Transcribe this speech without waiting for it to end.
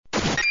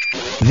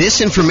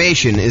This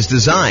information is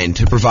designed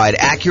to provide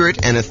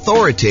accurate and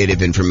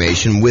authoritative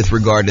information with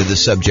regard to the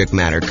subject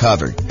matter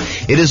covered.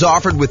 It is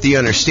offered with the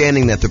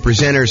understanding that the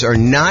presenters are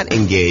not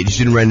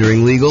engaged in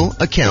rendering legal,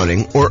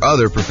 accounting, or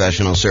other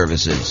professional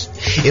services.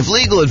 If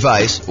legal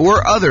advice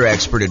or other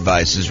expert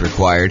advice is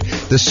required,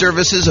 the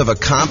services of a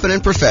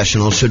competent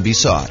professional should be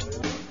sought.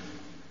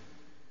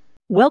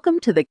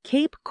 Welcome to the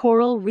Cape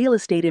Coral Real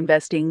Estate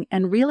Investing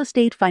and Real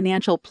Estate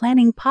Financial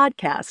Planning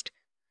Podcast.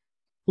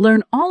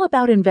 Learn all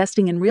about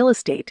investing in real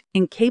estate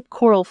in Cape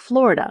Coral,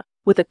 Florida,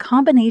 with a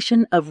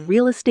combination of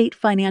real estate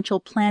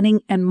financial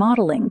planning and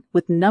modeling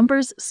with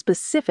numbers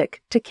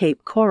specific to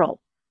Cape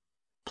Coral.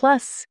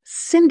 Plus,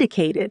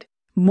 syndicated,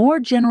 more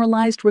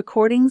generalized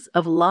recordings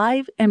of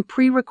live and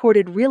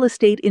pre-recorded real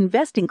estate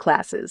investing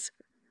classes.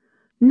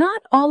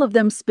 Not all of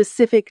them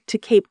specific to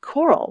Cape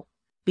Coral.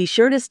 Be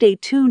sure to stay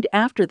tuned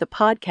after the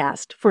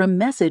podcast for a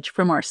message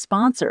from our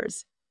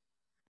sponsors.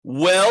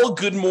 Well,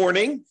 good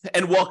morning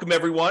and welcome,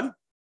 everyone.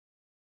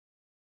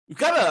 We've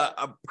got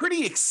a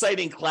pretty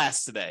exciting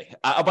class today.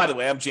 By the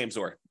way, I'm James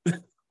Orr.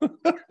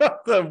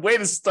 The way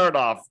to start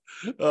off.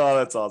 Oh,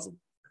 that's awesome.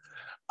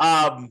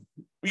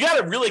 We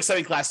got a really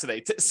exciting class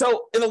today.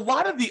 So in a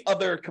lot of the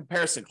other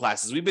comparison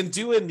classes, we've been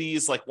doing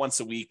these like once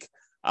a week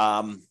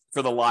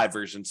for the live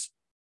versions.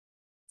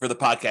 For the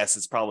podcast,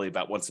 it's probably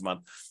about once a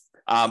month.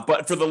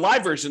 But for the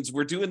live versions,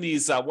 we're doing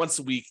these once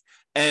a week.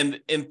 And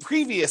in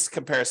previous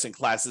comparison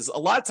classes, a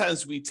lot of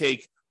times we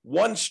take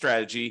one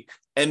strategy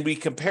and we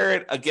compare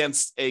it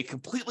against a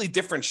completely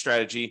different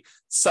strategy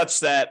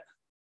such that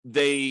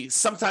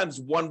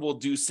sometimes one will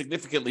do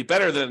significantly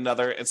better than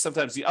another, and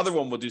sometimes the other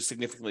one will do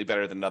significantly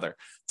better than another.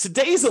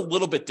 Today is a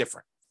little bit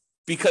different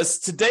because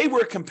today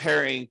we're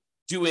comparing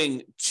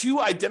doing two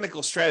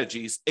identical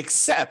strategies,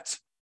 except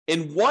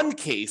in one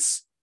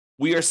case,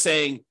 we are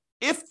saying,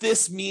 if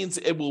this means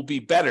it will be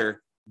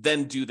better,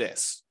 then do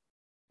this.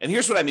 And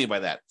here's what I mean by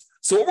that.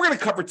 So what we're going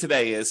to cover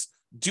today is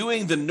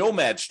doing the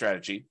nomad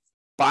strategy,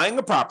 buying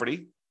a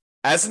property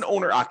as an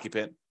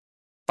owner-occupant,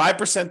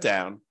 5%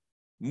 down,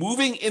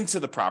 moving into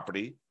the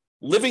property,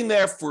 living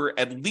there for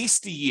at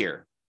least a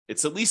year.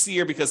 It's at least a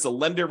year because the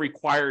lender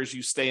requires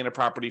you stay in a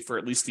property for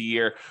at least a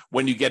year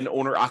when you get an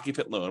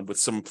owner-occupant loan, with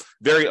some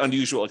very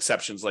unusual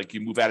exceptions, like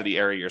you move out of the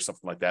area or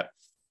something like that.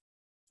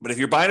 But if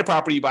you're buying a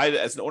property, you buy it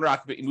as an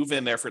owner-occupant, you move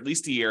in there for at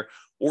least a year,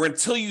 or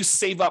until you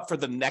save up for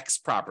the next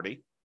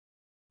property.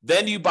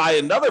 Then you buy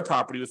another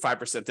property with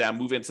 5% down,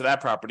 move into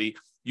that property.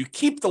 You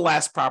keep the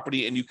last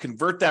property and you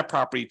convert that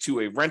property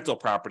to a rental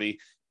property.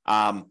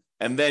 And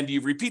then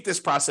you repeat this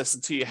process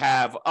until you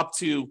have up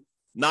to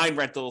 9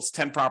 rentals,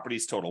 10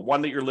 properties total,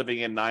 one that you're living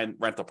in, 9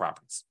 rental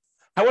properties.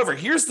 However,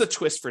 here's the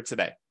twist for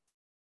today.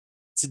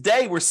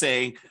 Today, we're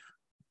saying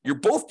you're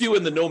both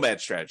doing the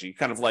nomad strategy,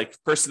 kind of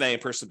like person A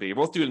and person B. You're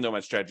both doing the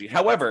nomad strategy.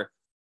 However,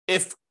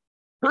 if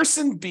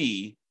person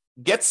B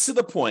gets to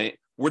the point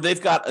where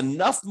they've got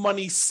enough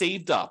money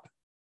saved up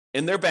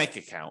in their bank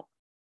account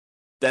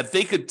that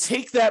they could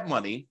take that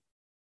money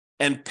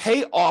and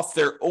pay off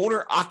their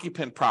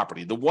owner-occupant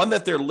property, the one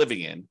that they're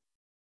living in,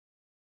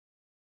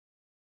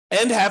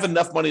 and have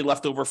enough money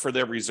left over for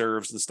their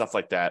reserves and stuff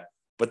like that,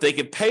 but they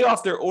can pay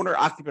off their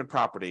owner-occupant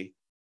property.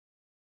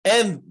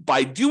 And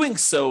by doing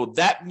so,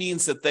 that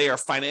means that they are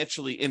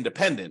financially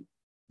independent,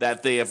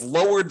 that they have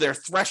lowered their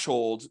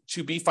threshold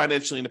to be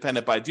financially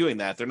independent by doing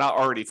that. They're not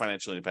already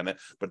financially independent,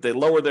 but they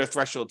lower their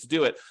threshold to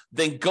do it.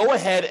 Then go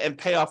ahead and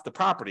pay off the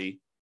property,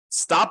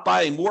 stop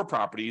buying more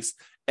properties,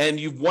 and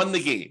you've won the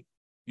game.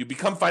 You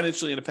become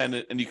financially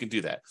independent and you can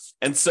do that.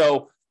 And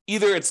so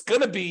either it's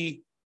going to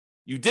be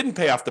you didn't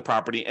pay off the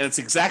property and it's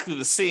exactly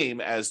the same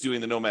as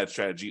doing the nomad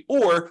strategy,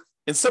 or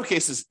in some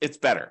cases, it's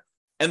better.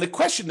 And the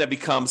question that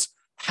becomes,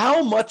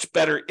 how much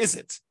better is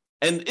it?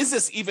 And is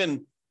this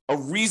even a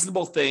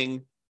reasonable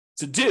thing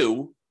to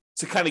do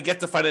to kind of get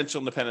to financial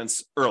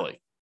independence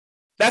early?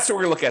 That's what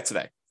we're going to look at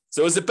today.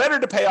 So is it better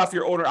to pay off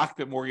your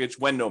owner-occupant mortgage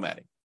when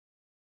nomading?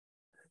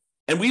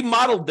 And we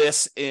modeled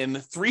this in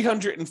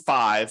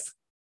 305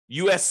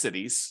 U.S.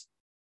 cities,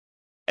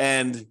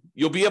 and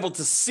you'll be able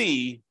to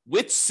see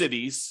which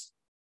cities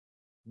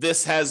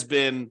this has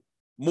been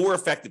more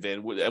effective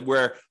in,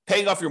 where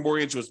paying off your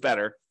mortgage was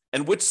better,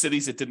 and which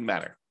cities it didn't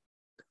matter.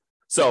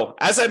 So,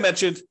 as I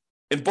mentioned,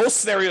 in both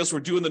scenarios, we're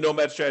doing the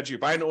nomad strategy. You're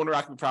buying an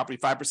owner-occupant property,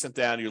 5%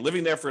 down. You're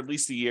living there for at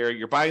least a year.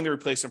 You're buying the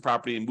replacement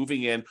property and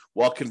moving in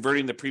while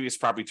converting the previous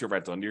property to a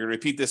rental. And you're going to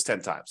repeat this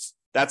 10 times.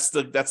 That's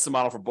the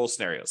model for both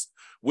scenarios.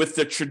 With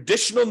the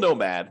traditional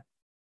nomad,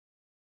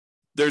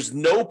 there's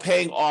no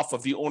paying off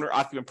of the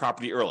owner-occupant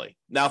property early.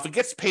 Now, if it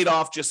gets paid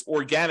off just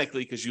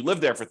organically because you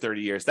live there for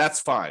 30 years, that's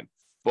fine.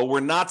 But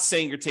we're not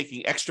saying you're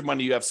taking extra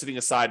money you have sitting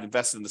aside,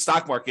 invested in the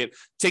stock market,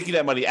 taking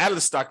that money out of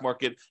the stock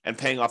market and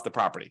paying off the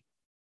property.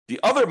 The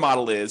other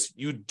model is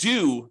you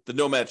do the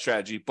nomad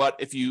strategy, but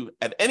if you,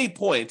 at any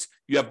point,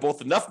 you have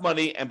both enough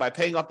money and by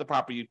paying off the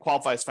property, you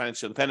qualify as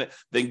financially independent,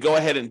 then go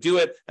ahead and do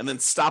it and then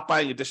stop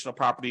buying additional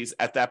properties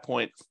at that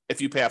point if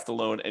you pay off the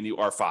loan and you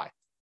are fine.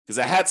 Because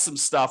I had some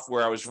stuff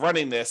where I was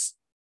running this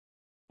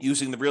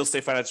using the real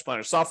estate financial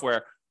planner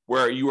software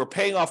where you were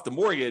paying off the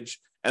mortgage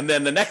And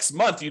then the next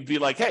month you'd be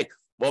like, hey,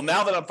 well,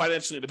 now that I'm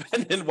financially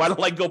independent, why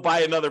don't I go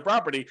buy another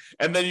property?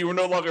 And then you were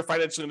no longer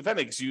financially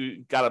independent because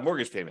you got a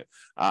mortgage payment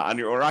on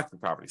your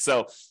owner-occupant property.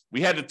 So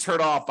we had to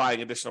turn off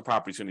buying additional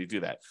properties when you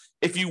do that.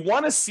 If you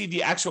want to see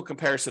the actual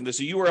comparison, there's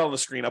a URL on the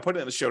screen. I'll put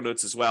it in the show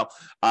notes as well.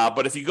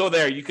 But if you go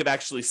there, you could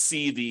actually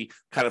see the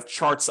kind of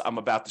charts I'm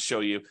about to show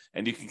you,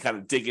 and you can kind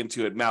of dig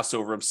into it, mouse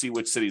over them, see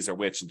which cities are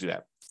which, and do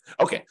that.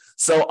 Okay,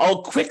 so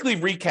I'll quickly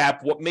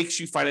recap what makes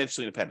you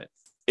financially independent.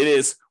 It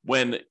is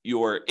when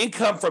your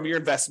income from your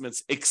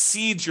investments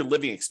exceeds your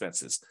living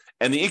expenses.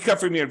 And the income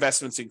from your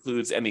investments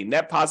includes any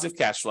net positive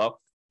cash flow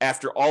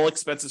after all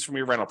expenses from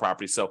your rental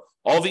property. So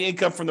all the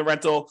income from the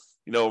rental,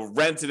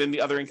 rent and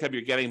any other income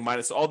you're getting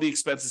minus all the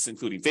expenses,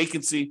 including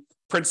vacancy,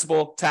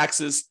 principal,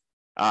 taxes,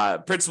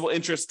 principal,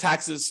 interest,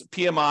 taxes,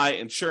 PMI,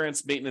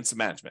 insurance, maintenance, and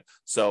management.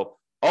 So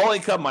all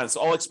income minus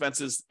all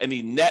expenses,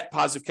 any net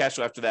positive cash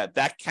flow after that,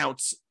 that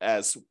counts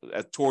as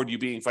toward you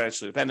being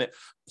financially independent,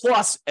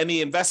 plus any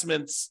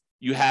investments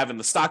you have in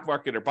the stock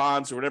market or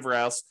bonds or whatever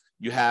else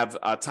you have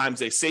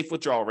times a safe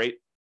withdrawal rate.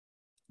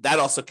 That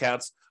also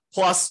counts.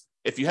 Plus,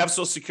 if you have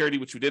Social Security,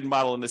 which we didn't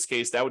model in this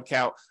case, that would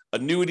count.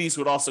 Annuities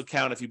would also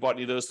count if you bought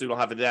any of those. We don't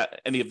have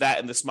any of that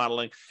in this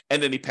modeling,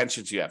 and any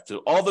pensions you have. So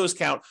all those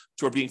count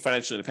toward being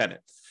financially independent.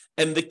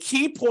 And the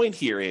key point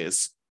here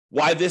is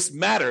why this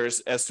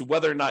matters as to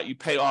whether or not you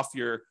pay off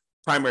your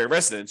primary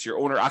residence, your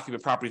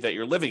owner-occupant property that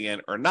you're living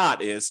in or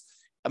not, is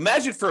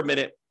imagine for a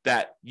minute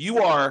that you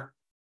are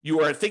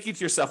thinking to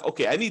yourself,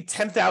 okay, I need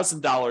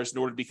 $10,000 in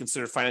order to be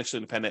considered financially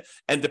independent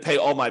and to pay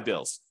all my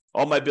bills.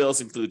 All my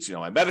bills includes,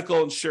 my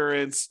medical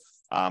insurance,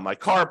 my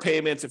car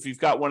payments, if you've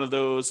got one of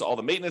those, all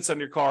the maintenance on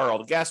your car, all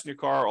the gas in your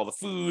car, all the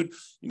food,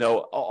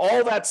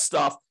 all that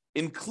stuff,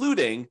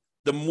 including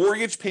the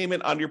mortgage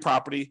payment on your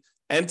property,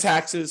 and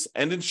taxes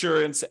and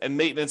insurance and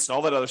maintenance and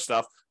all that other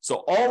stuff.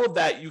 So all of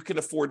that you can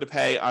afford to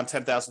pay on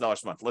 $10,000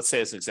 a month. Let's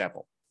say as an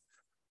example.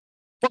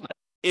 But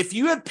if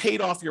you had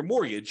paid off your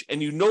mortgage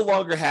and you no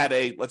longer had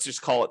let's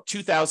just call it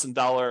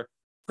 $2,000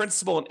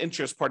 principal and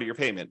interest part of your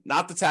payment,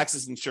 not the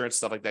taxes, insurance,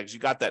 stuff like that, because you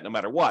got that no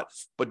matter what,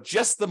 but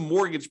just the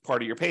mortgage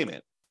part of your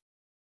payment,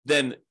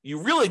 then you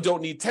really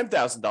don't need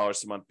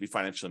 $10,000 a month to be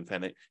financially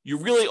independent. You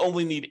really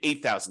only need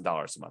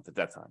 $8,000 a month at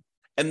that time.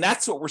 And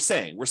that's what we're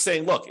saying. We're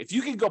saying, look, if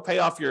you can go pay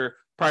off your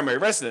primary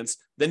residence,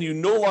 then you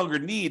no longer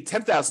need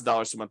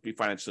 $10,000 a month to be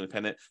financially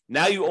independent.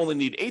 Now you only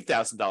need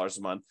 $8,000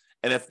 a month.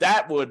 And if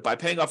that would, by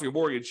paying off your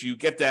mortgage, you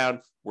get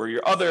down where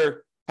your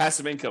other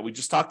passive income we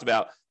just talked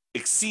about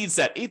exceeds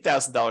that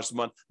 $8,000 a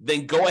month,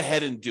 then go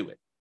ahead and do it.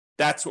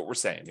 That's what we're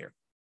saying here.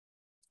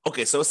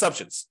 Okay, so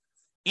assumptions.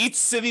 Each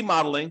city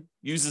modeling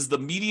uses the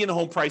median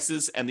home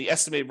prices and the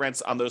estimated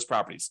rents on those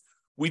properties.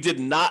 We did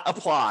not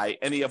apply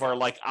any of our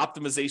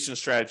optimization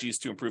strategies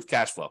to improve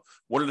cash flow.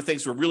 One of the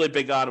things we're really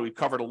big on, and we've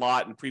covered a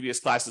lot in previous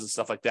classes and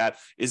stuff like that,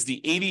 is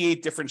the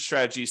 88 different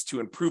strategies to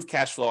improve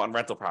cash flow on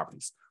rental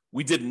properties.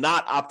 We did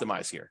not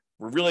optimize here.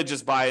 We're really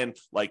just buying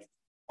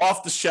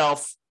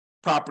off-the-shelf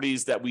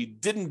properties that we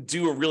didn't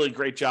do a really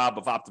great job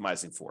of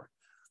optimizing for.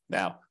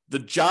 Now, the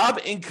job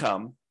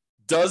income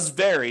does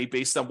vary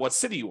based on what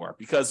city you are,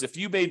 because if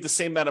you made the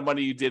same amount of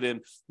money you did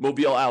in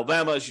Mobile,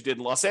 Alabama as you did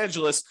in Los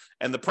Angeles,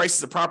 and the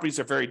prices of properties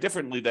are very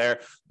differently there,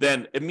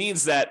 then it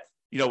means that,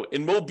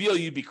 in Mobile,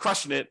 you'd be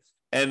crushing it,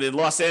 and in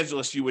Los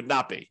Angeles, you would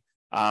not be.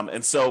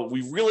 And so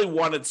we really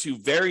wanted to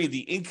vary the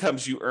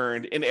incomes you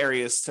earned in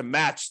areas to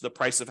match the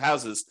price of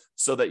houses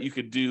so that you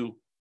could do,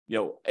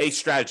 a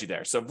strategy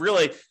there. So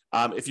really,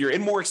 if you're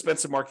in more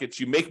expensive markets,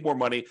 you make more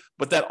money,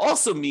 but that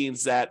also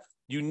means that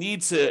you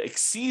need to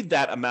exceed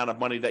that amount of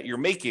money that you're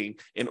making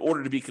in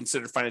order to be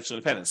considered financially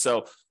independent.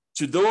 So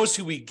to those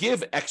who we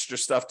give extra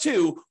stuff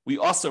to, we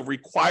also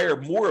require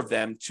more of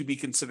them to be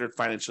considered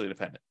financially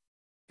independent.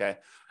 Okay.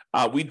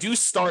 We do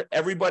start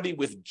everybody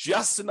with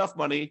just enough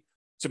money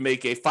to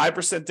make a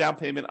 5% down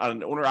payment on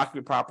an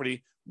owner-occupant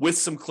property with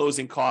some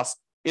closing costs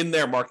in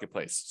their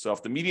marketplace. So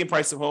if the median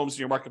price of homes in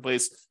your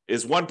marketplace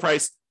is one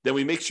price, then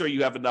we make sure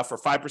you have enough for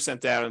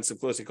 5% down and some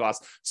closing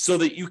costs so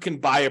that you can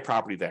buy a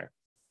property there.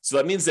 So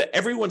that means that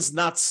everyone's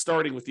not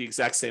starting with the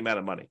exact same amount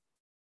of money.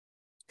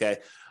 Okay.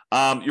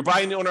 You're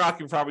buying the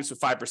owner-occupant properties with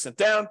 5%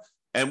 down,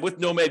 and with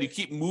Nomad, you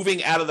keep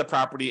moving out of the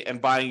property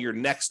and buying your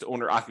next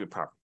owner-occupant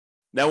property.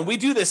 Now, when we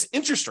do this,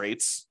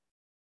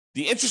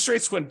 the interest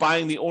rates when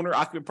buying the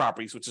owner-occupant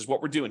properties, which is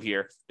what we're doing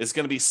here, is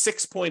going to be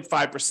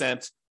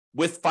 6.5%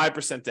 with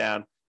 5%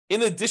 down.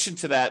 In addition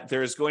to that,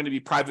 there is going to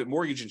be private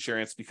mortgage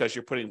insurance because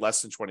you're putting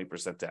less than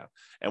 20% down.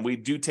 And we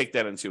do take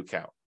that into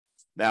account.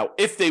 Now,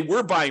 if they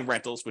were buying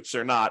rentals, which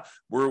they're not,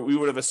 we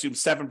would have assumed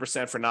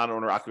 7% for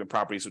non-owner occupant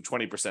properties with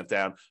 20%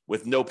 down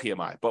with no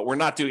PMI. But we're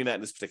not doing that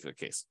in this particular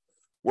case.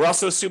 We're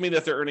also assuming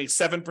that they're earning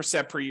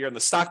 7% per year in the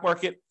stock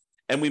market.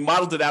 And we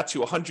modeled it out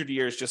to 100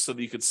 years just so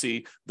that you could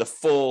see the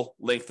full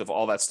length of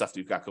all that stuff that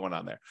you've got going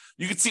on there.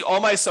 You can see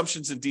all my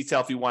assumptions in detail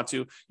if you want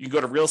to. You can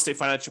go to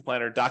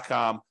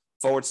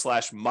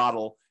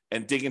realestatefinancialplanner.com/model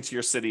and dig into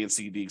your city and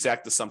see the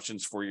exact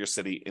assumptions for your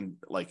city in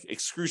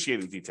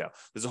excruciating detail.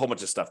 There's a whole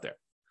bunch of stuff there.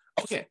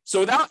 Okay,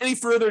 so without any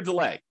further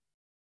delay,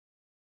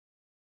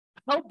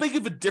 How big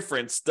of a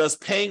difference does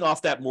paying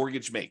off that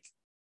mortgage make?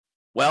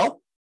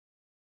 Well,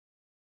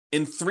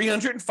 in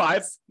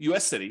 305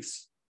 US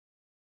cities,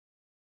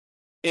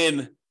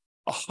 in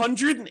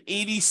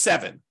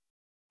 187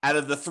 out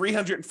of the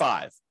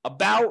 305,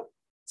 about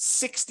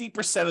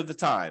 60% of the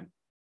time,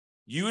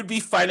 you would be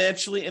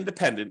financially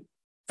independent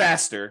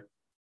faster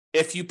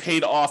if you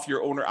paid off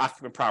your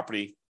owner-occupant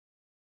property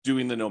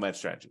doing the nomad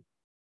strategy.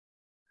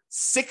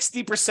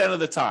 60% of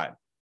the time,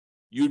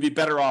 you would be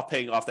better off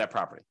paying off that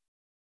property.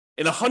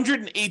 In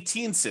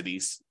 118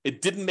 cities,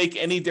 it didn't make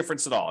any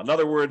difference at all. In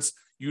other words,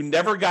 you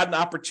never got an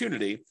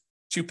opportunity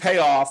to pay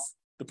off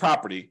the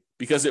property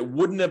because it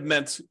wouldn't have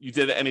meant you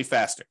did it any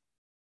faster.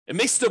 It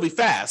may still be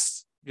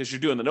fast because you're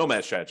doing the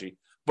nomad strategy,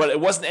 but it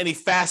wasn't any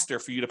faster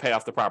for you to pay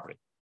off the property.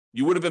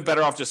 You would have been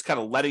better off just kind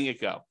of letting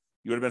it go.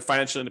 You would have been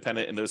financially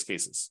independent in those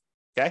cases.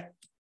 Okay.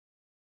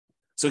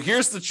 So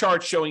here's the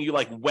chart showing you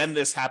like when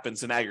this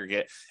happens in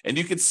aggregate. And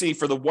you can see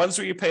for the ones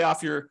where you pay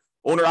off your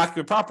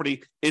owner-occupant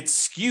property, it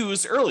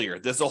skews earlier.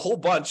 There's a whole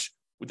bunch.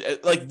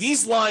 Like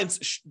these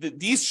lines,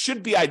 these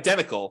should be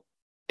identical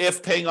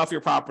if paying off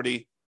your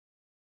property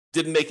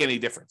didn't make any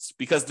difference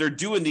because they're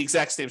doing the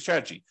exact same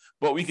strategy.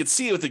 But we could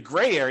see with the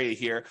gray area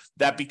here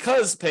that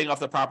because paying off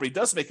the property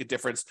does make a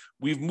difference,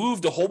 we've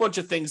moved a whole bunch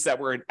of things that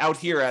were out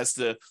here as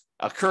to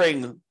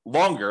occurring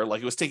longer,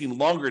 like it was taking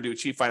longer to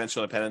achieve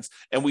financial independence,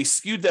 and we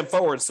skewed them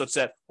forward such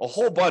that a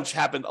whole bunch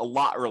happened a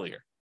lot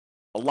earlier,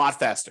 a lot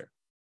faster.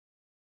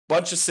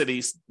 Bunch of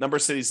cities, number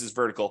of cities is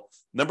vertical,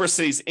 number of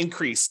cities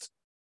increased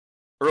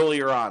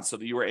earlier on so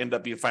that you were end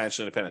up being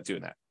financially independent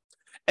doing that.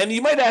 And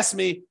you might ask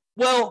me,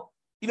 well,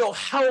 you know,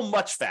 how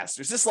much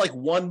faster? Is this like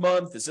 1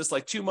 month? Is this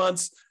like 2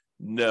 months?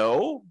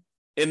 No.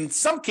 In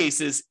some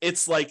cases,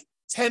 it's like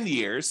 10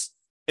 years.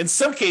 In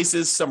some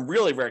cases, some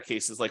really rare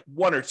cases, like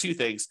 1 or 2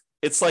 things,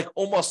 it's like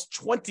almost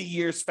 20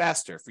 years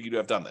faster for you to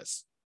have done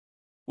this,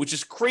 which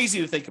is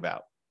crazy to think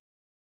about.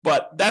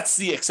 But that's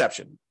the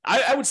exception.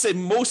 I would say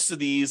most of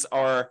these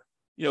are,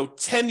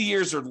 10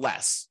 years or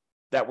less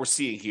that we're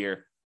seeing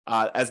here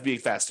as being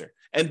faster.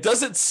 And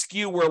does it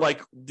skew where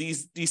like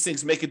these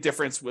things make a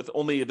difference with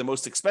only the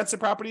most expensive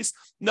properties?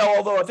 No,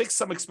 although I think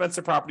some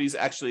expensive properties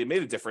actually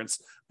made a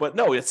difference. But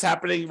no, it's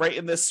happening right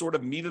in this sort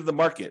of meat of the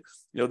market.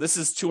 This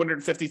is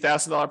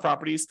 $250,000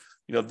 properties.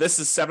 This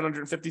is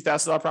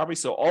 $750,000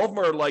 properties. So all of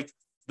them are like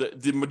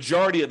the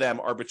majority of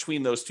them are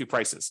between those two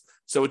prices.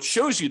 So it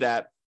shows you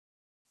that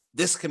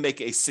this can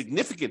make a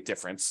significant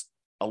difference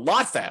a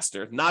lot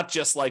faster, not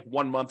just like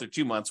 1 month or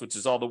 2 months, which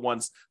is all the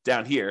ones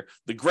down here.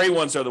 The gray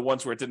ones are the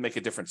ones where it didn't make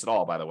a difference at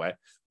all, by the way.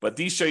 But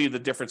these show you the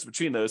difference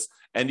between those.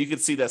 And you can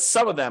see that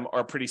some of them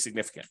are pretty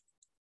significant.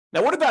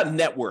 Now, what about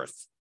net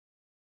worth?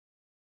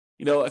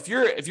 If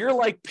you're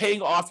like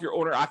paying off your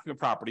owner-occupant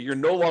property, you're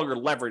no longer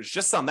leveraged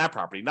just on that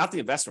property, not the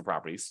investment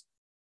properties,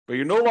 but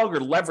you're no longer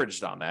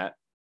leveraged on that.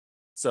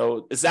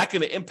 So is that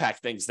going to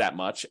impact things that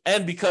much?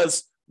 And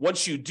because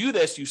once you do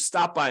this, you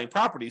stop buying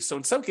properties. So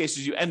in some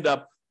cases, you end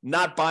up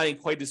not buying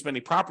quite as many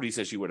properties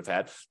as you would have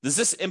had. Does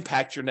this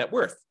impact your net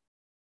worth?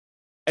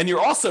 And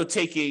you're also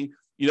taking,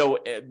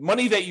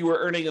 money that you were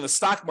earning in the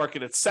stock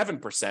market at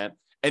 7%,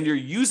 and you're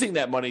using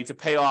that money to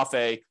pay off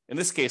in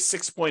this case,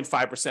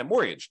 6.5%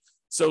 mortgage.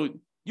 So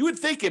you would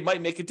think it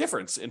might make a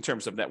difference in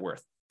terms of net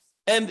worth.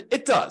 And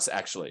it does,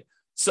 actually.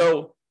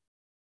 So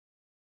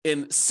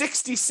in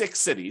 66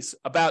 cities,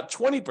 about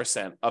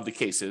 20% of the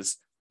cases,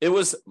 it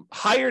was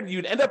higher.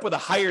 You'd end up with a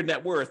higher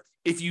net worth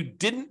if you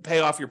didn't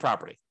pay off your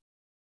property.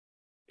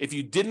 If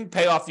you didn't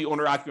pay off the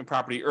owner-occupant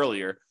property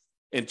earlier,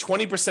 in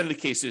 20% of the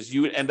cases,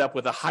 you would end up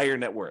with a higher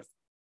net worth.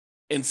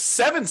 In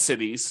 7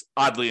 cities,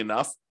 oddly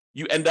enough,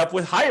 you end up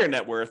with higher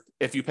net worth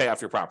if you pay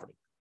off your property,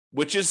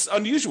 which is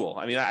unusual.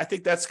 I mean, I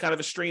think that's kind of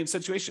a strange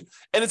situation.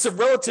 And it's a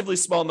relatively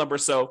small number,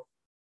 so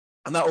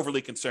I'm not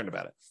overly concerned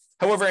about it.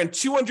 However, in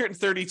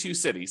 232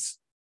 cities,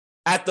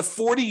 at the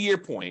 40-year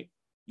point,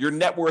 your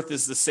net worth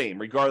is the same,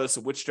 regardless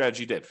of which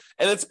strategy you did.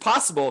 And it's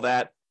possible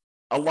that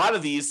a lot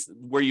of these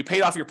where you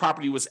paid off your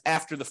property was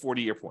after the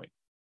 40-year point,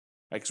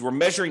 right? Because we're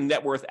measuring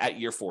net worth at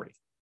year 40.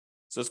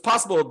 So it's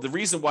possible the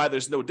reason why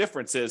there's no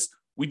difference is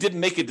we didn't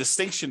make a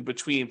distinction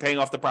between paying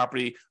off the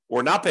property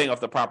or not paying off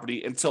the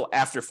property until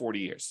after 40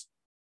 years.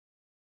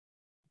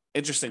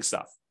 Interesting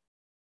stuff.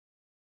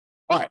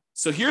 All right,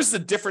 so here's the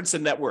difference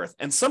in net worth.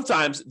 And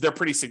sometimes they're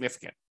pretty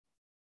significant.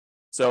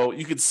 So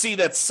you can see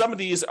that some of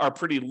these are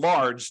pretty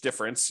large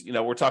difference.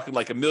 We're talking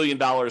like $1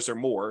 million or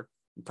more.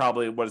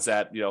 Probably, what is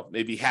that?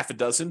 Maybe half a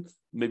dozen,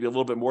 maybe a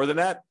little bit more than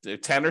that,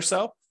 10 or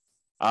so.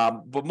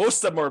 But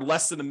most of them are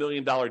less than $1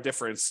 million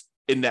difference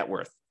in net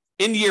worth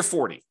in year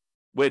 40,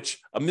 which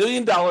 $1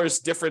 million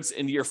difference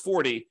in year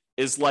 40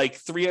 is like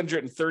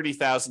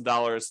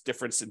 $330,000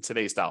 difference in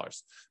today's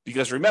dollars.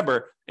 Because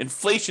remember,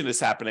 inflation is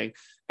happening,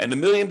 and $1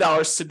 million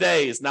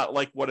today is not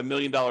like what $1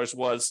 million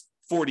was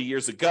 40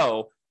 years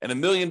ago, and $1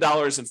 million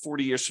in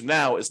 40 years from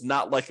now is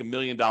not like $1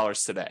 million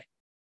today.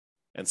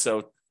 And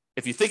so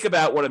if you think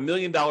about what $1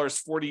 million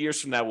 40 years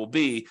from now will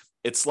be,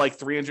 it's like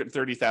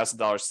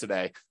 $330,000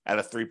 today at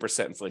a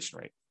 3% inflation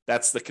rate.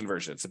 That's the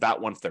conversion. It's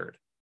about 1/3.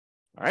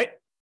 All right.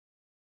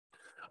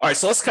 All right,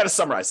 so let's kind of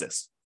summarize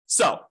this.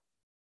 So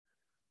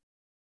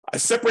I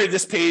separated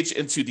this page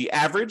into the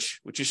average,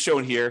 which is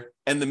shown here,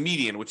 and the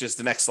median, which is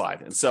the next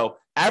slide. And so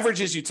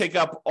average is you take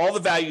up all the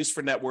values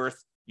for net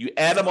worth, you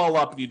add them all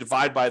up, and you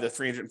divide by the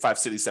 305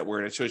 cities that we're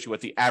in. It shows you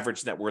what the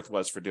average net worth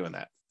was for doing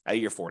that at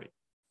year 40.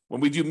 When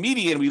we do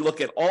median, we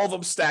look at all of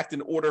them stacked in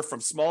order from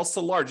smallest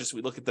to largest.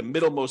 We look at the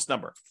middlemost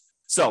number.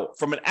 So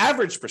from an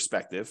average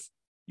perspective,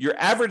 your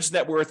average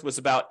net worth was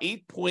about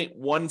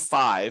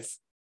 $8.15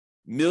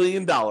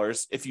 million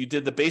if you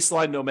did the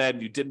baseline nomad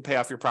and you didn't pay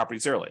off your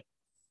properties early.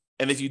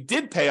 And if you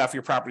did pay off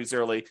your properties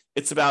early,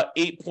 it's about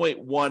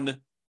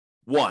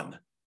 8.11.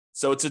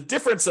 So it's a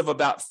difference of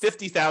about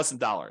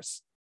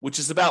 $50,000, which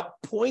is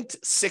about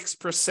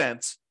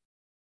 0.6%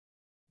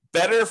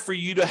 better for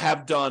you to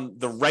have done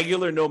the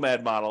regular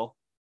nomad model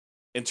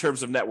in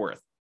terms of net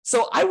worth.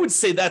 So I would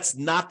say that's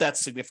not that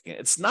significant.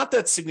 It's not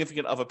that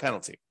significant of a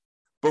penalty.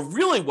 But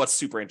really what's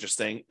super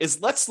interesting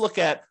is let's look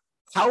at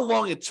how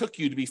long it took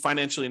you to be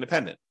financially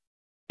independent.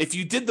 If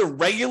you did the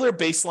regular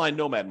baseline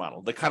nomad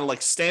model, the kind of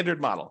like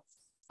standard model,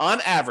 on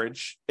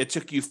average, it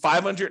took you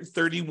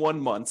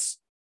 531 months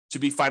to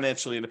be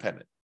financially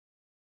independent.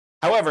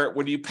 However,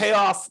 when you pay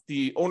off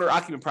the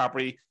owner-occupant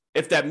property,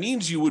 if that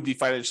means you would be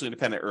financially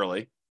independent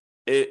early,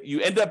 you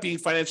end up being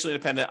financially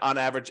independent on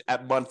average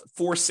at month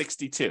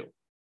 462.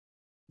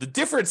 The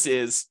difference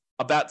is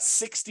about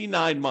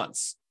 69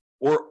 months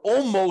or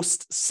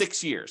almost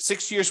 6 years.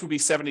 6 years would be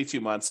 72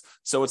 months.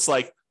 So it's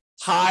like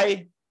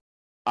high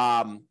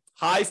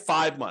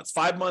 5 months,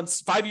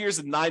 5 years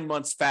and 9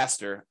 months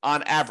faster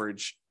on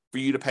average for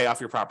you to pay off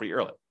your property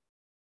early.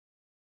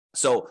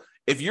 So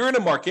if you're in a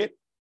market,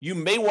 you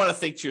may want to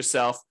think to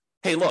yourself,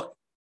 hey, look,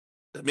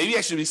 maybe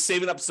I should be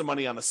saving up some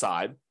money on the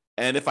side.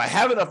 And if I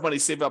have enough money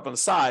saved up on the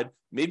side,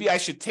 maybe I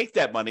should take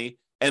that money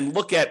and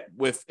look at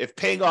if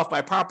paying off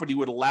my property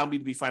would allow me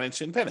to be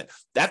financially independent.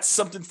 That's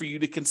something for you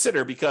to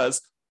consider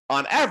because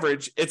on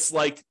average, it's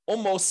like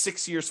almost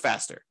 6 years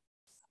faster.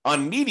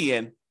 On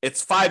median,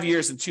 it's 5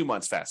 years and 2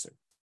 months faster.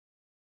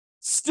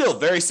 Still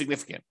very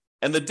significant.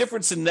 And the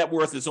difference in net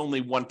worth is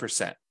only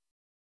 1%.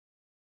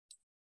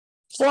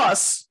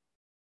 Plus,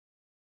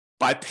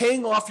 by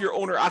paying off your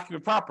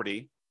owner-occupant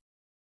property,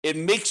 it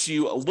makes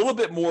you a little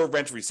bit more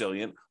rent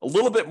resilient, a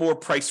little bit more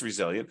price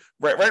resilient.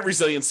 Rent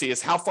resiliency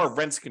is how far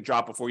rents can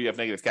drop before you have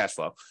negative cash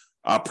flow.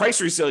 Price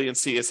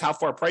resiliency is how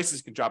far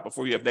prices can drop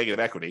before you have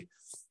negative equity.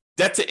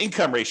 Debt to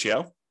income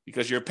ratio,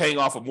 because you're paying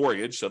off a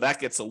mortgage, so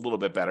that gets a little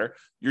bit better.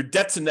 Your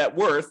debt to net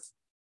worth,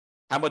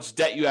 how much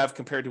debt you have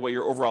compared to what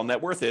your overall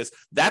net worth is,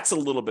 that's a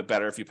little bit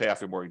better if you pay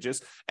off your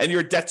mortgages. And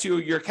your debt to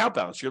your account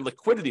balance, your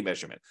liquidity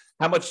measurement,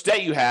 how much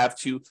debt you have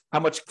to how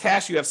much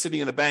cash you have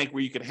sitting in the bank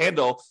where you can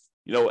handle,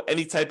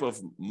 any type of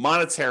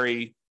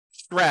monetary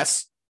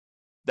stress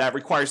that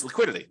requires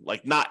liquidity,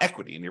 like not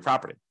equity in your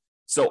property.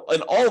 So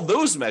in all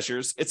those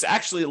measures, it's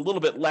actually a little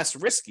bit less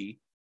risky.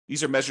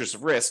 These are measures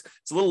of risk.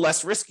 It's a little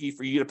less risky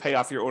for you to pay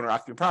off your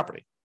owner-occupant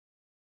property.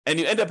 And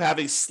you end up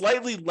having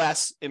slightly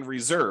less in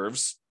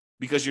reserves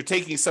because you're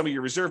taking some of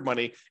your reserve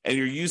money and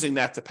you're using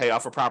that to pay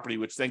off a property,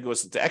 which then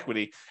goes into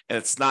equity, and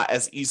it's not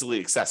as easily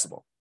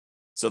accessible.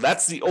 So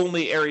that's the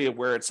only area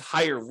where it's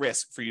higher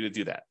risk for you to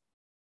do that.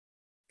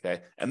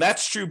 Okay. And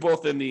that's true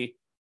both in the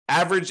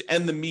average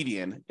and the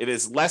median. It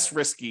is less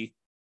risky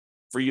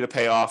for you to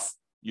pay off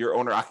your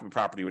owner-occupant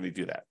property when you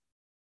do that.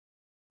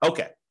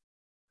 Okay.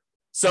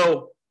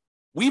 So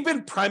we've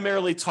been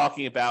primarily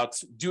talking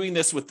about doing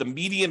this with the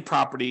median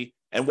property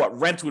and what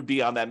rent would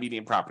be on that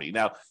median property.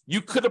 Now,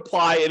 you could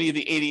apply any of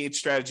the 88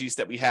 strategies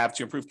that we have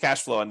to improve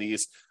cash flow on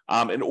these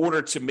in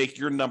order to make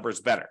your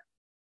numbers better.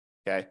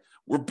 Okay.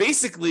 We're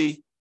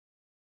basically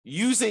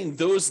using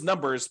those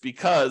numbers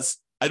because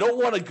I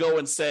don't want to go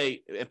and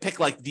pick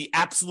like the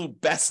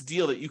absolute best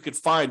deal that you could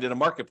find in a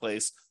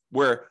marketplace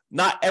where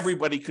not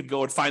everybody could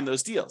go and find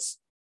those deals.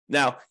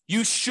 Now,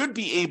 you should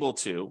be able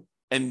to,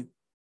 and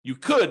you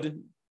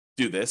could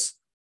do this,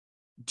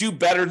 do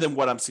better than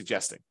what I'm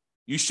suggesting.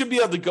 You should be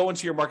able to go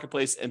into your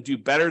marketplace and do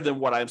better than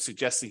what I'm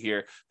suggesting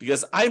here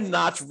because I'm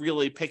not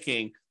really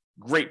picking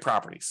great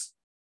properties.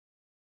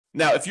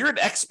 Now, if you're an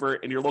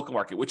expert in your local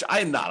market, which I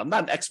am not, I'm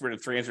not an expert in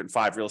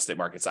 305 real estate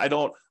markets. I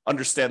don't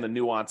understand the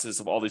nuances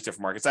of all these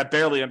different markets. I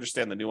barely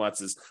understand the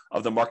nuances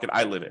of the market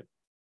I live in.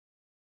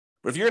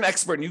 But if you're an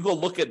expert and you go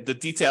look at the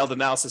detailed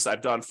analysis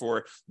I've done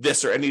for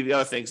this or any of the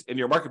other things in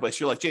your marketplace,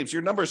 you're like, James,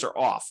 your numbers are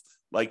off.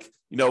 Like,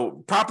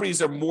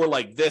 properties are more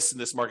like this in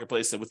this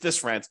marketplace than with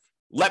this rent.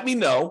 Let me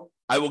know.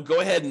 I will go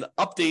ahead and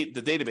update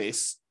the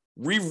database,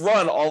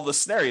 rerun all the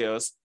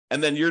scenarios,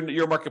 and then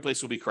your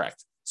marketplace will be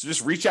correct. So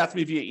just reach out to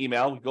me via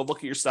email. Go look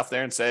at your stuff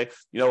there and say,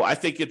 I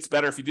think it's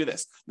better if you do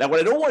this. Now, what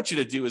I don't want you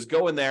to do is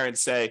go in there and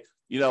say,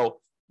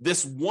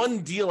 this one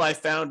deal I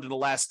found in the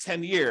last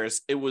 10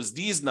 years, it was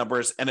these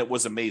numbers and it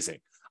was amazing.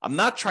 I'm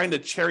not trying to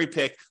cherry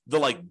pick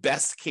the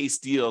best case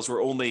deals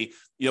where only,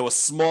 a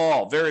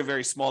small, very,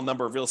 very small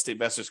number of real estate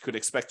investors could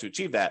expect to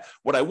achieve that.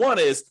 What I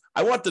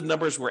want the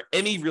numbers where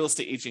any real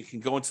estate agent can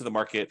go into the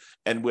market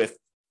and with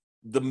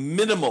the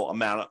minimal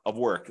amount of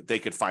work, they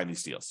could find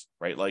these deals,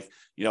 right?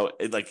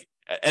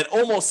 At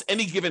almost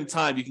any given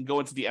time, you can go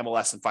into the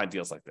MLS and find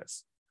deals like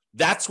this.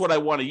 That's what I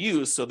want to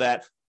use so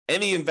that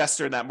any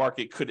investor in that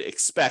market could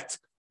expect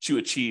to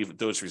achieve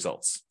those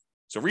results.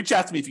 So reach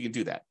out to me if you can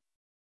do that.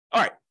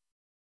 All right.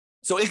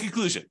 So in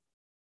conclusion,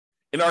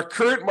 in our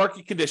current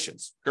market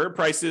conditions, current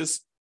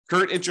prices,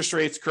 current interest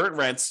rates, current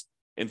rents,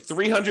 in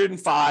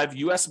 305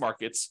 U.S.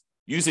 markets,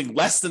 using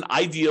less than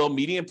ideal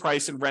median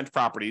price and rent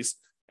properties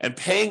and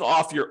paying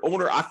off your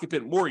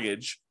owner-occupant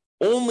mortgage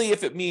only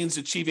if it means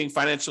achieving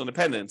financial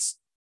independence,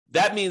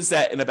 that means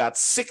that in about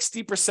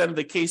 60% of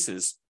the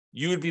cases,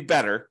 you would be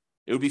better.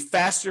 It would be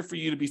faster for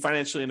you to be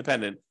financially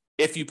independent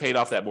if you paid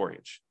off that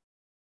mortgage.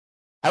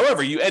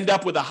 However, you end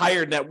up with a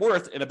higher net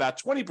worth in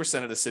about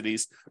 20% of the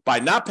cities by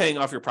not paying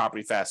off your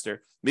property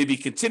faster, maybe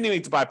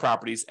continuing to buy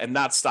properties and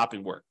not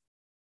stopping work.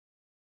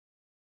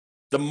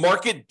 The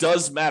market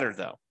does matter,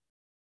 though.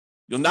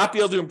 You'll not be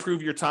able to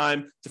improve your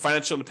time to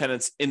financial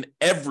independence in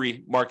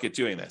every market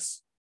doing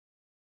this.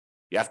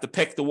 You have to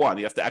pick the one.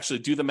 You have to actually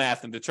do the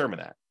math and determine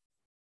that.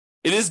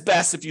 It is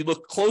best if you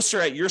look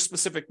closer at your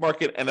specific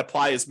market and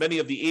apply as many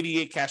of the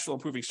 88 cash flow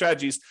improving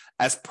strategies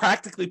as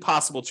practically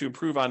possible to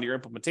improve on your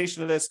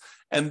implementation of this,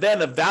 and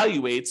then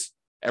evaluate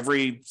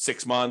every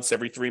 6 months,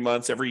 every 3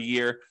 months, every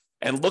year,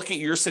 and look at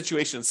your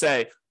situation and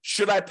say,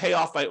 should I pay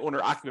off my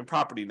owner-occupant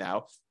property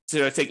now?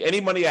 Should I take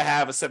any money I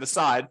have and set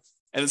aside?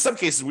 And in some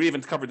cases, we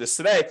even covered this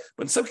today,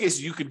 but in some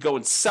cases, you could go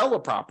and sell a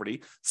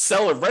property,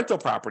 sell a rental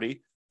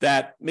property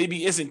that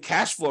maybe isn't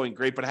cash flowing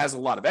great, but has a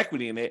lot of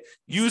equity in it.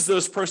 Use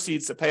those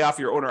proceeds to pay off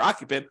your owner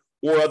occupant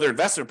or other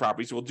investment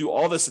properties. We'll do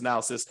all this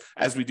analysis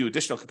as we do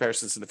additional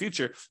comparisons in the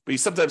future. But you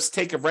sometimes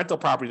take a rental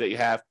property that you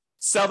have,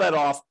 sell that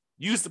off,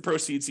 use the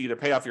proceeds to either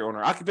pay off your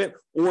owner occupant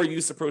or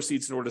use the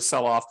proceeds in order to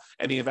sell off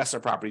any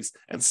investment properties.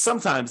 And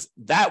sometimes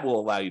that will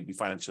allow you to be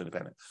financially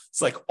independent.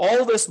 It's like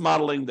all this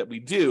modeling that we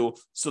do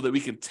so that we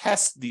can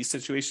test these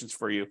situations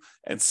for you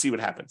and see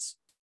what happens.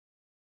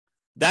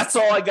 That's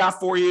all I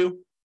got for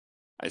you.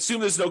 I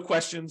assume there's no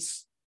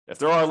questions. If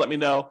there are, let me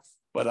know.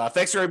 But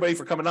thanks everybody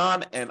for coming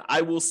on, and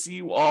I will see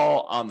you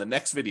all on the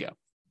next video.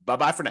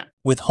 Bye-bye for now.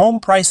 With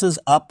home prices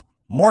up,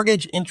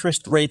 mortgage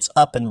interest rates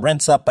up, and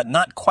rents up, but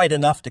not quite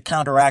enough to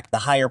counteract the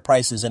higher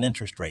prices and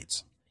interest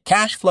rates,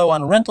 cash flow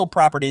on rental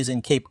properties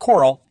in Cape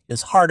Coral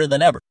is harder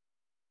than ever.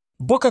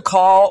 Book a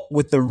call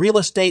with the Real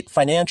Estate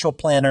Financial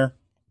Planner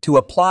to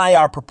apply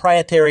our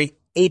proprietary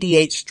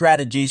 88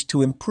 strategies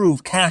to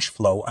improve cash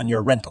flow on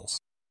your rentals.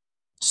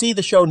 See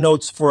the show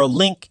notes for a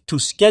link to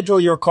schedule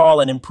your call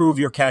and improve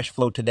your cash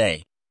flow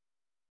today.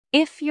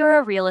 If you're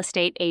a real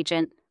estate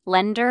agent,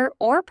 lender,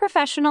 or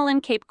professional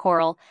in Cape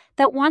Coral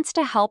that wants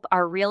to help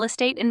our real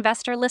estate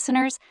investor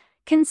listeners,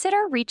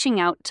 consider reaching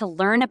out to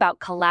learn about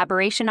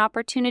collaboration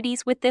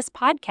opportunities with this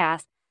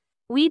podcast.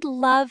 We'd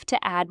love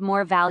to add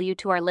more value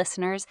to our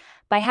listeners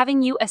by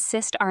having you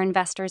assist our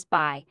investors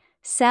buy,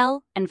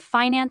 sell, and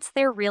finance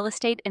their real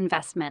estate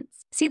investments.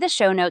 See the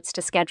show notes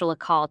to schedule a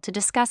call to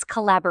discuss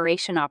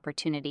collaboration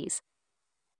opportunities.